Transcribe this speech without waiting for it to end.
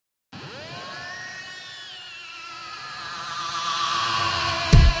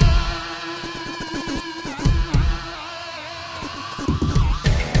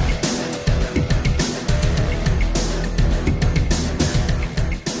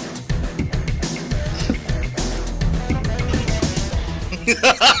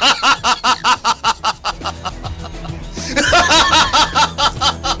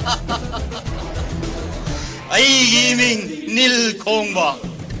Aigi ming Nil Khongba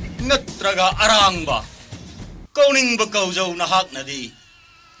natraga arangba kauning ba kaujau nahak nadi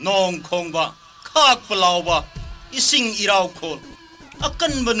nong khongba khak palawba ising iraw khol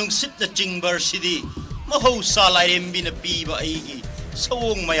akan banung sit na chingbar sidi mahau salairem bina piba aigi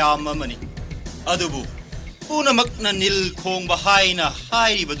sawong mayam amani adubu punamak na Nil Khongba haina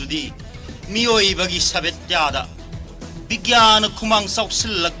hairibadudi miyoi bagi sabetyada bigyan khumang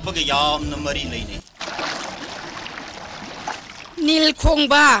sausilak baga yam na mari leine Nil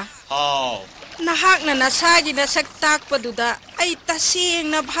Khongba how nahak na nasagi na saktak paduda ay tasing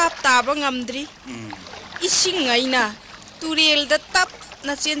na bhap taba ngamdri ising ngay na turel da tap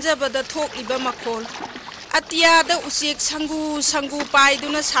na chenjabada thokliba makhol atiyada usik sangu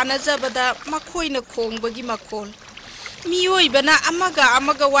paiduna sanajabada makhoina khongbagi makhol miyoi bana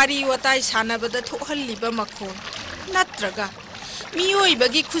amaga wari watai sanabada thokhalliba makhol natraga miyoi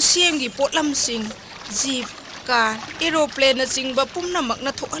bagi khusem gi potlam sing jeep car aeroplane na singba pumnamak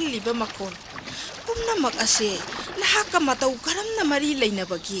na thokhalliba makhol pumnamak ase nahaka matau karam na mari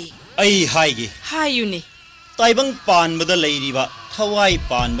leinabagi ai haigi hayuni taibang panbada leiriba thawai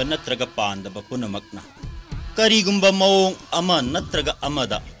panba natraga pandaba punamakna karigumba maung ama natraga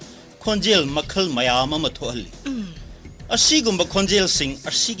amada khonjel makhal mayam ama thohalli asigumba khonjel sing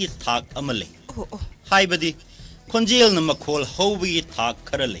asigi thak amale haibadi khonjel na makhol howbi thak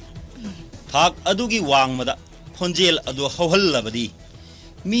kharale thak adugi wangmada khonjel adu howhallabadi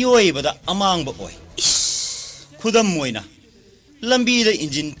miyoi bada amangba oi khudam moina lambi da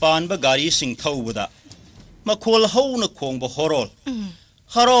engine panba gari sing thawbada makhol howna khongba horol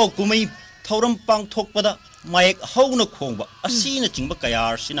haro kumai thauram pangthokpada maik howna khongba asina chingba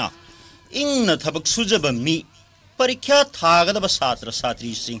kayar sina ingna thabak sujaba mi parikya thagadaba satra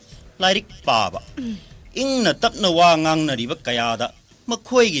satri sing lairik paba ingna tapna wa ngangna riba kayada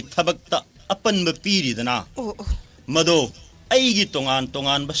makhoigi thabakta apanba piridana mado aigi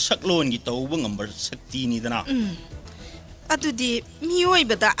tongan ba saklon gi tawba ngambar sakti ni dana adudi miyoi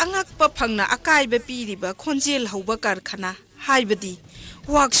bada angak pa phangna akai ba piriba khonjel hauba karkhana haibadi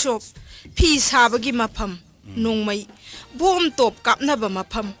workshop phi sabagi mafam nongmai bom top kapnaba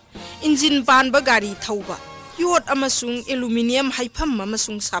mafam engine ban ba gari thauba yot amasung aluminium haifam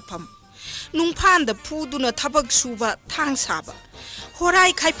amasung sapam nungphan da phuduna thabak suba thang saba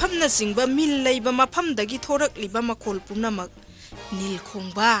horai khaifam na singba mil leiba mafam dagi thorak liba makhol punamak Nil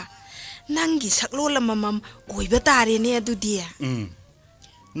Khongba nangi saklola mamam oiba tare ne adudia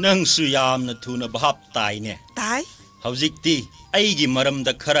nang suyam na thuna bhap tai ne tai haujikti aigi maram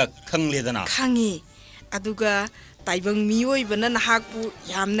da khara khangledana khangi aduga taibang miyoi bana nahakpu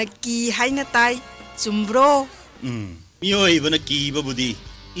yamna ki haina tai chumbro miyoi bana ki babudi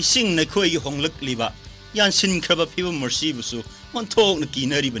ising na khoi gi honglak liba yan sin khaba phiba mercy busu monthok na ki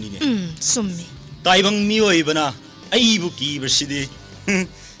nari bani ne summi taibang miyoi bana aibu ki bersidi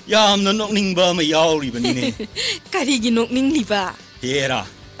yamna nokning ba ma yauri bani ne kari gi nokning liba hera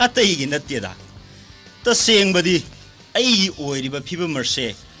atai gi natyada ta seng badi ai oiri ba phiba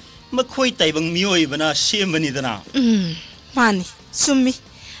merse makhoi taibang miyoi bana sembani dana mani summi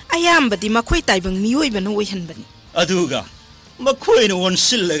ayambadi makhoi taibang miyoi bana oihan bani aduga makhoi na won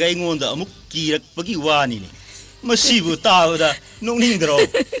sillaga ingonda amuk kirak bagi wani ne masibu taawda nokning dro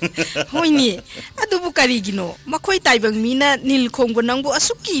hoini adubu karigino makhoi taibang mina Nil Khongba nangbu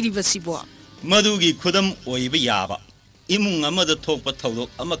asukiri basibo madugi khudam oiba yaba imung amada thokpa thodok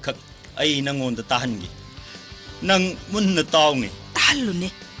amakhak ai nangonda tahangi nang munna tawnge talune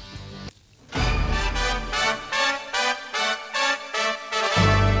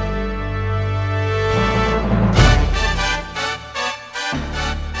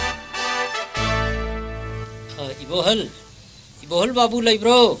Ibohol babu lay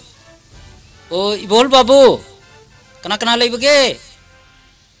bro. Oh ibohol babu. Kana lay bage.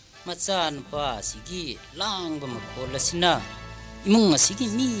 Machan pa sige lang ba makola sina. Imong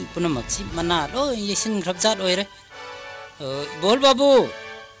sige mi puna maksi mana lo yesin khrabjat oire. Ibohol babu.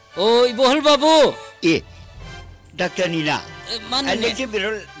 Oh ibohol babu. Dr. Nina. Mana Election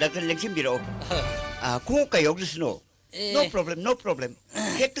biro, Dr. Election biro. Kung kayo gusto no problem.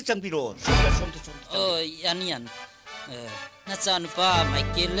 Hekto sang biro. Oh yan. Nachan pa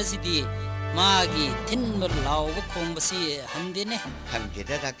Michael sidi magi thin lau ba khong basi handene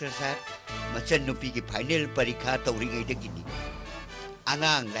hamjeda Dr. Sahab machan nupi ki final parikha tawri ngai de gini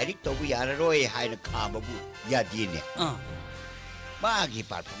angang lairik tobu yararoi haina khamabu yadine magi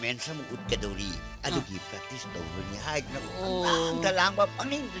performance sam utkadori adugi practice tawri haina ang talangba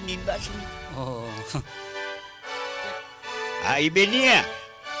paning ninba sum Ibenia,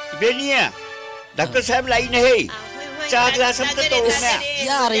 Doctor Sam lại này, cha ra sắm cái tổ nè.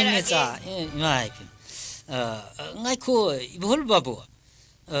 Yari ne cha, ngai. Ngai ko ibol babu.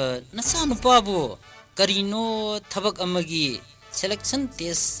 Nasan babu, karino thabak amagi selection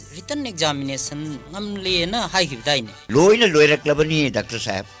test written examination ngamle na hai hibdai ne. Loi rak labani Doctor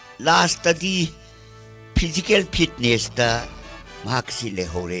Sam. Last study physical fitness ta maksi le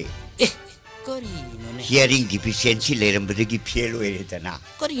hore. Karino ne. Hearing deficiency le rambadagi fail hoye tana.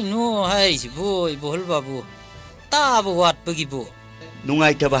 Karino hai sibo ibol babu. Ta bu wat bagi bu.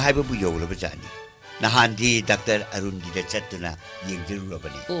 Nungai ta ba hai ba bu yo la ba jani. Nahan di Dr. Arun di da chatuna yengjiru la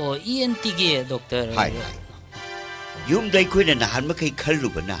bani. Oh, ENT ge doctor. Hai. Yum dai khoi na nahan ma kai khalu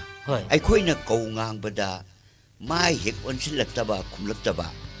bana. Hoi. Ai khoi na kau ngang bada mai hek on silak ta ba khumlak ta ba.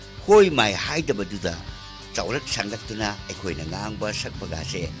 Hoi mai hai da ba du da. Chaurak sanglak tuna ai khoi na ngang ba sak ba ga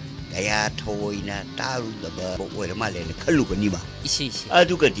se. Kaya thoi na taru da ba bo oi ma le na khalu bani ma. Isi.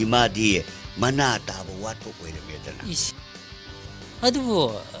 Adu ka di ma di mana ta ba wat bo oi la me tana. Isi. Adu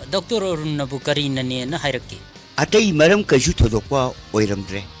doctor Arun na bu karina ne na hairaki. Atai maram kaju thodokwa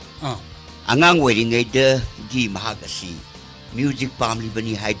oiramdre. Angang oiringai da gi mahagasi music pamli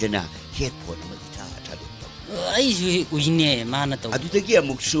bani haidana headphone ma itha thadu. Ai ju uine mana to. Adudagi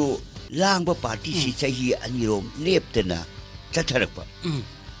amuksu langba party si chahi anirom leptana chatharakpa.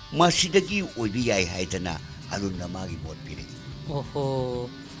 Masidagi oibi yai haidana Arun na magi mot pire. Oho.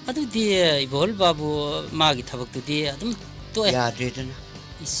 Adu di ibol babu magi thabak tu di adum to Ya dredana.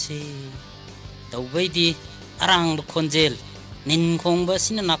 Isi. Tawbai di arang khonjel nin khongba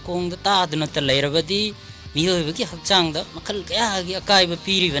sina nakong da ta duna ta leirabadi miyoi bagi hakchang da makal kaya gi akai ba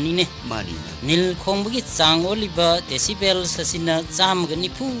piri bani ne. Mani. Nil Khongba gi chang oliba decibel sasina jam ga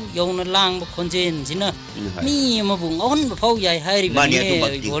nipu yona lang ba khonjen jina mi ma bung on ba phau yai hairi bani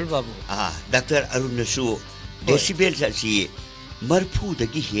ne bol babu. Dr. Arun nasu decibel sa si marfu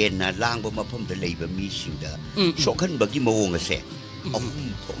dagi hena lang ba mafam da leiba mi singda sokhan bagi mawong ase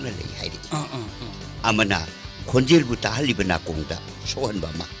ahum thokna lei hairi. Amana khonjel bu tahali bana kongda sohan ba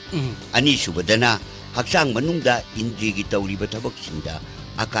ma. Ani subadana hakchang manungda indri gi tawri ba thabak singda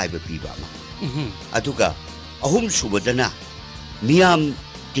akai ba pi ba ma. Atuga ahum subadana miyam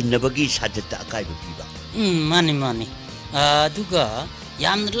tinnabagi sajata akai ba pi ba. Mani. Aduga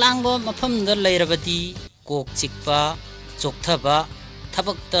yam langba mafam da leirabadi kok chikpa chokthaba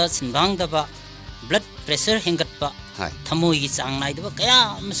thabakta sinbangdaba blood pressure hengatpa thamoi gi chang naidaba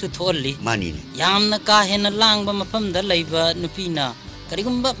kaya masu tholli mani yamna ka hena langba mafamda leiba nupina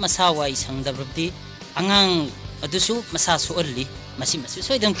karigumba masawai sangdabrabdi angang adusu masa sualli masi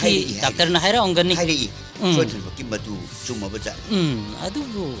soidam ki doctor na haira ongani hairi soidam ki madu suma baja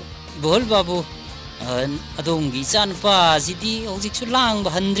adubu bol babu adongi chanpa jidi hojik su langba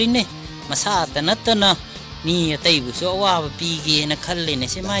handrine masa tanatana mi taibu so wa pige na khalle ne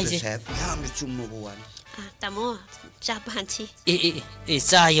se mai je yam chummo wan tamo cha panchi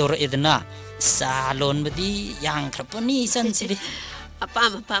cha yor edna salon badi yang khrapani san sibi apa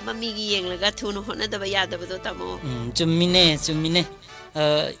mi gi yeng laga thunu hona da ya da do tamo chummine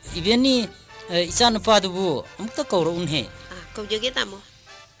ibeni isan pa du amta kawro un he ko jege tamo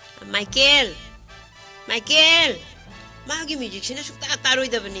Michael magi music sina sukta taroi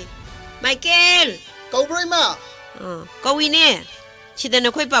da bani Michael Kaubroi ma. Kauine. Sida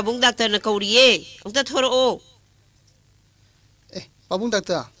na khoi pabung doctor na kauriye. Ongta thoro o. Pabung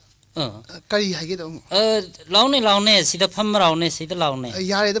doctor. Kari hage da. Laune sida pham raune sida laune.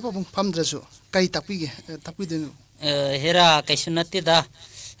 Yare da pabung pham drasu. Kari tapi denu. Hera kaisunate da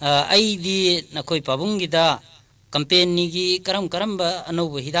ai di na khoi pabung gi da company gi karam ba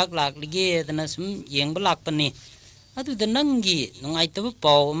anu hidak lak lige da na sum yeng ba lak pani. Adu da nangi nungai tabu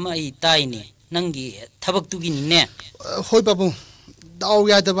paw ma ai tai ni. Nangi thabak tu gini ne hoi babu daw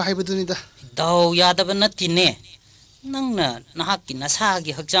ya da bai buduni da daw ya da banati ne nangna nahak ki nasa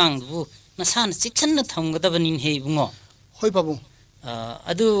gi hakjang bu nasan siksan na tham gada banin he bungo hoi babu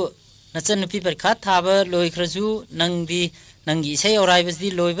adu nachan pi parkha thaba loi khraju nangi sei orai bas di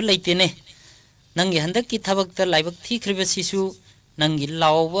loi ba leite ne nangi handak ki thabak ta laibak thi khriba sisu nangi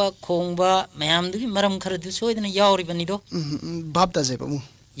lawba khongba mayam du maram kharadu soidana yauri bani do bab da je babu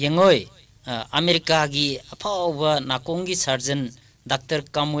yengoi America gi aphawa nakongi surgeon Dr.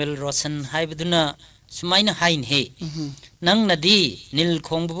 Kamwel Rosen haibaduna sumaina hain he nang nadi Nil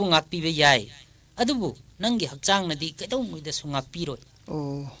Khongba bu ngakpi be yai adubu nangi hakchang nadi kedau muida su ngakpi roi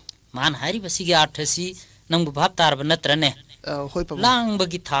man hari basi gi arthasi nang bu bhap tar banatrane hoi pa lang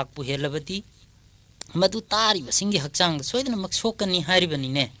bagi thak pu helabati madu tari basingi hakchang soidana maksokani hari bani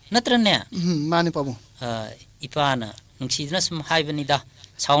ne natrane mane pabu ipana ꯅꯨꯡꯁꯤꯗꯅ ꯁꯨꯝ ꯍꯥꯏꯕꯅꯤꯗ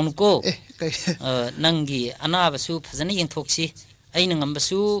ꯁꯥꯎꯅꯨꯀꯣ ꯅꯪꯒꯤ ꯑꯅꯥꯕꯁꯨ ꯐꯖꯅ ꯌꯦꯡꯊꯣꯛꯁꯤ ꯑꯩꯅ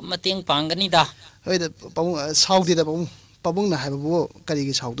ꯉꯝꯕꯁꯨ ꯃꯇꯦꯡ ꯄꯥꯡꯒꯅꯤꯗ ꯍꯣꯏꯗ ꯄꯥꯕꯨꯡ ꯁꯥꯎꯗꯦꯗ ꯄꯥꯕꯨꯡꯅ ꯍꯥꯏꯕꯕꯨ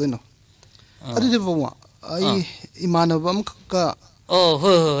ꯀꯔꯤꯒꯤ ꯁꯥꯎꯗꯣꯏꯅꯣ ꯑꯗꯨꯗꯤ ꯄꯥꯕꯨꯡ ꯑꯩ ꯏꯃꯥꯟꯅꯕ ꯑꯃꯈꯛꯀ ꯑꯣ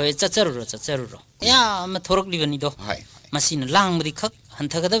ꯍꯣꯏ ꯍꯣꯏ ꯍꯣꯏ ꯆꯠꯆꯔꯨꯔꯣ ꯌꯥꯝꯅ ꯊꯣꯔꯛꯂꯤꯕꯅꯤꯗꯣ ꯃꯁꯤꯅ ꯂꯥꯡꯕꯗꯤ ꯈꯛ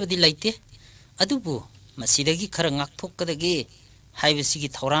ꯍꯟꯊꯒꯗꯕꯗꯤ ꯂꯩꯇꯦ ꯑꯗꯨꯕꯨ ꯃꯁꯤꯗꯒꯤ ꯈꯔ ꯉꯥꯛꯊꯣꯛꯀꯗꯒꯦ ꯍꯥꯏꯕꯁꯤꯒꯤ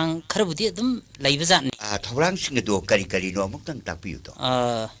ꯊꯧꯔꯥꯡ ꯈꯔꯕꯨꯗꯤ ꯑꯗꯨꯝ ꯂꯩꯕꯖꯥꯠꯅꯤ ꯊꯧꯔꯥꯡꯁꯤꯡ ꯑꯗꯨ ꯀꯔꯤꯅꯣ ꯑꯃꯨꯛꯇꯪ ꯇꯥꯛꯄꯤꯌꯨꯗꯣ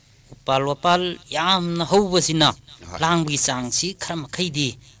ꯎꯄꯥꯜ ꯋꯥꯄꯥꯜ ꯌꯥꯝꯅ ꯍꯧꯕꯁꯤꯅ ꯂꯥꯡꯕꯒꯤ ꯆꯥꯡꯁꯤ ꯈꯔ ꯃꯈꯩꯗꯤ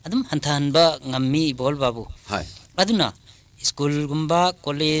ꯑꯗꯨꯝ ꯍꯟꯊꯍꯟꯕ ꯉꯝꯃꯤ ꯏꯕꯣꯜ ꯕꯥꯕꯨ ꯑꯗꯨꯅ ꯁ꯭ꯀꯨꯜꯒꯨꯝꯕ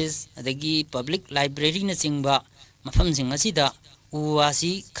ꯀꯣꯂꯦꯖ ꯑꯗꯒꯤ ꯄꯕ꯭ꯂꯤꯛ ꯂꯥꯏꯕ꯭ꯔꯦꯔꯤꯅꯆꯤꯡꯕ ꯃꯐꯝꯁꯤꯡ ꯑꯁꯤꯗ ꯎ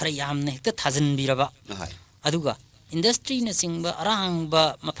ꯋꯥꯁꯤ ꯈꯔ ꯌꯥꯝꯅ ꯍꯦꯛꯇ ꯊꯥꯖꯤꯟꯕꯤꯔꯕ ꯑꯗꯨꯒ ꯏꯟꯗꯁꯇ꯭ꯔꯤꯅꯆꯤꯡꯕ ꯑꯔꯥꯡꯕ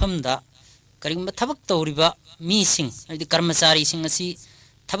ꯃꯐꯝꯗ ꯀꯔꯤꯒꯨꯝꯕ ꯊꯕꯛ ꯇꯧꯔꯤꯕ ꯃꯤꯁꯤꯡ ꯍꯥꯏꯕꯗꯤ ꯀꯔꯃꯆꯥꯔꯤꯁꯤꯡ ꯑꯁꯤ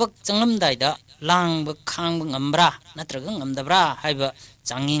ꯊꯕꯛ ꯆꯪꯂꯝꯗꯥꯏꯗ ꯂꯥꯡꯕ ꯈꯥꯡꯕ ꯉꯝꯕ꯭ꯔꯥ ꯅꯠꯇ꯭ꯔꯒ ꯉꯝꯗꯕ꯭ꯔꯥ ꯍꯥꯏꯕ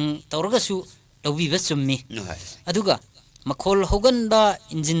ꯆꯥꯡꯌꯦꯡ ꯇꯧꯔꯒꯁꯨ ꯂꯧꯕꯤꯕ ꯆꯨꯝꯃꯤ ꯑꯗꯨꯒ ꯃꯈꯣꯜ ꯍꯧꯒꯟꯕ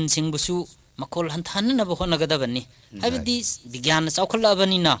ꯏꯟꯖꯤꯟꯁꯤꯡꯕꯨꯁꯨ ꯃꯈꯣꯜ ꯍꯟꯊꯍꯟꯅꯕ ꯍꯣꯠꯅꯒꯗꯕꯅꯤ ꯍꯥꯏꯕꯗꯤ ꯕꯤꯒ꯭ꯌꯥꯟꯅ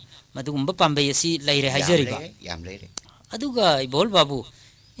ꯆꯥꯎꯈꯠꯂꯛꯑꯕꯅꯤꯅ ꯃꯗꯨꯒꯨꯝꯕ ꯄꯥꯝꯕꯩ ꯑꯁꯤ ꯂꯩꯔꯦ ꯍꯥꯏꯖꯔꯤꯕ ꯑꯗꯨꯒ ꯏꯕꯣꯜ ꯕꯥꯕꯨ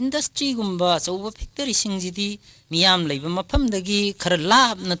ꯏꯟꯗꯁꯇ꯭ꯔꯤꯒꯨꯝꯕ ꯑꯆꯧꯕ ꯐꯦꯛꯇꯔꯤꯁꯤꯡꯁꯤꯗꯤ ꯃꯤꯌꯥꯝ ꯂꯩꯕ ꯃꯐꯝꯗꯒꯤ ꯈꯔ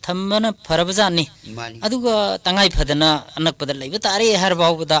ꯂꯥꯞꯅ ꯊꯝꯕꯅ ꯐꯔꯕꯖꯥꯠꯅꯤ ꯑꯗꯨꯒ ꯇꯉꯥꯏ ꯐꯗꯅ ꯑꯅꯛꯄꯗ ꯂꯩꯕ ꯇꯥꯔꯦ ꯍꯥꯏꯔ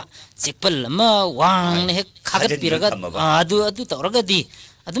ꯐꯥꯎꯕꯗ ꯆꯦꯛꯄꯜ ꯑꯃ ꯋꯥꯡꯅ ꯍꯦꯛ ꯈꯥꯒꯠꯄꯤꯔꯒ ꯑꯗꯨ ꯇꯧꯔꯒꯗꯤ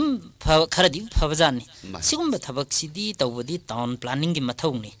ꯑꯗꯨꯝ ꯈꯔꯗꯤ ꯐꯕꯖꯥꯠꯅꯤ ꯁꯤꯒꯨꯝꯕ ꯊꯕꯛꯁꯤꯗꯤ ꯇꯧꯕꯗꯤ ꯇꯥꯎꯟ ꯄ꯭ꯂꯥꯅꯤꯡꯒꯤ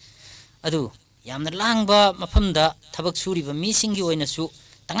ꯃꯊꯧꯅꯤ ꯑꯗꯨ ꯌꯥꯝꯅ ꯂꯥꯡꯕ ꯃꯐꯝꯗ ꯊꯕꯛ ꯁꯨꯔꯤꯕ ꯃꯤꯁꯤꯡꯒꯤ ꯑꯣꯏꯅꯁꯨ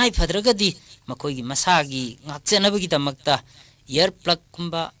ꯇꯉꯥꯏ ꯐꯗ꯭ꯔꯒꯗꯤ ꯃꯈꯣꯏꯒꯤ ꯃꯁꯥꯒꯤ ꯉꯥꯛꯆꯅꯕꯒꯤꯗꯃꯛꯇ ꯏꯌꯔ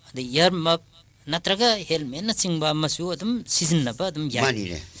ꯄ꯭ꯂꯛꯀꯨꯝꯕ ꯑꯗꯩ ꯏꯌꯔ ꯃꯞ ꯅꯠꯇ꯭ꯔꯒ ꯍꯦꯜꯃꯦꯠꯅꯆꯤꯡꯕ ꯑꯃꯁꯨ ꯑꯗꯨꯝ ꯁꯤꯖꯤꯟꯅꯕ ꯑꯗꯨꯝ ꯌꯥꯏ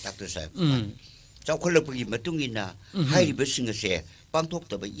ꯃꯥꯅꯤꯅꯦ ꯗꯥꯛꯇꯔ ꯁꯥꯍꯦꯕ ꯆꯥꯎꯈꯠꯂꯛꯄꯒꯤ ꯃꯇꯨꯡ ꯏꯟꯅ ꯍꯥꯏꯔꯤꯕꯁꯤꯡ ꯑꯁꯦ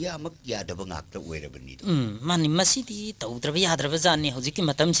ꯄꯥꯡꯊꯣꯛꯇꯕ ꯌꯥꯃꯛ ꯌꯥꯗꯕ ꯉꯥꯛꯇ ꯑꯣꯏꯔꯕꯅꯤꯗꯣ ꯃꯥꯅꯤ ꯃꯁꯤꯗꯤ ꯇꯧꯗ꯭ꯔꯕ ꯌꯥꯗ꯭ꯔꯕ ꯖꯥꯠꯅꯤ ꯍꯧꯖꯤꯛꯀꯤ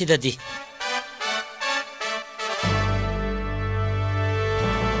ꯃꯇꯝꯁꯤꯗꯗꯤ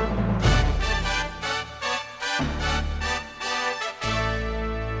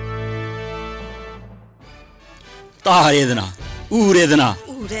ꯇꯥꯔꯦꯗꯅ ꯎꯔꯦꯗꯅ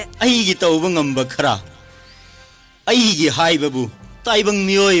ꯑꯩꯒꯤ ꯇꯧꯕ ꯉꯝꯕ ꯈꯔ ꯑꯩꯒꯤ ꯍꯥꯏꯕꯕꯨ ꯇꯥꯏꯕꯪ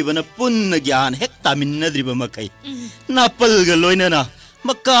ꯃꯤꯑꯣꯏꯕꯅ ꯄꯨꯟꯅ ꯒ꯭ꯌꯥꯟ ꯍꯦꯛ ꯇꯥꯃꯤꯟꯅꯗ꯭ꯔꯤꯕ ꯃꯈꯩ ꯅꯥꯄꯜꯒ ꯂꯣꯏꯅꯅ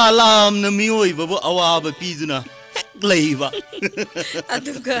ꯃꯀꯥ ꯂꯥꯝꯅ ꯃꯤꯑꯣꯏꯕꯕꯨ ꯑꯋꯥꯕ ꯄꯤꯗꯨꯅ ꯍꯦꯛ ꯂꯩꯕ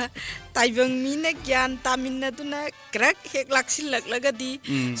ꯑꯗꯨꯒ ꯇꯥꯏꯕꯪ ꯃꯤꯅ ꯒ꯭ꯌꯥꯟ ꯇꯥꯃꯤꯟꯅꯗꯨꯅ ꯀ꯭ꯔꯛ ꯍꯦꯛ ꯂꯥꯛꯁꯤꯜꯂꯛꯂꯒꯗꯤ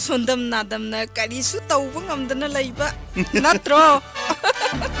ꯁꯣꯟꯗꯝ ꯅꯥꯗꯝꯅ ꯀꯔꯤꯁꯨ ꯇꯧꯕ ꯉꯝꯗꯅ ꯂꯩꯕ ꯅꯠꯇ꯭ꯔꯣ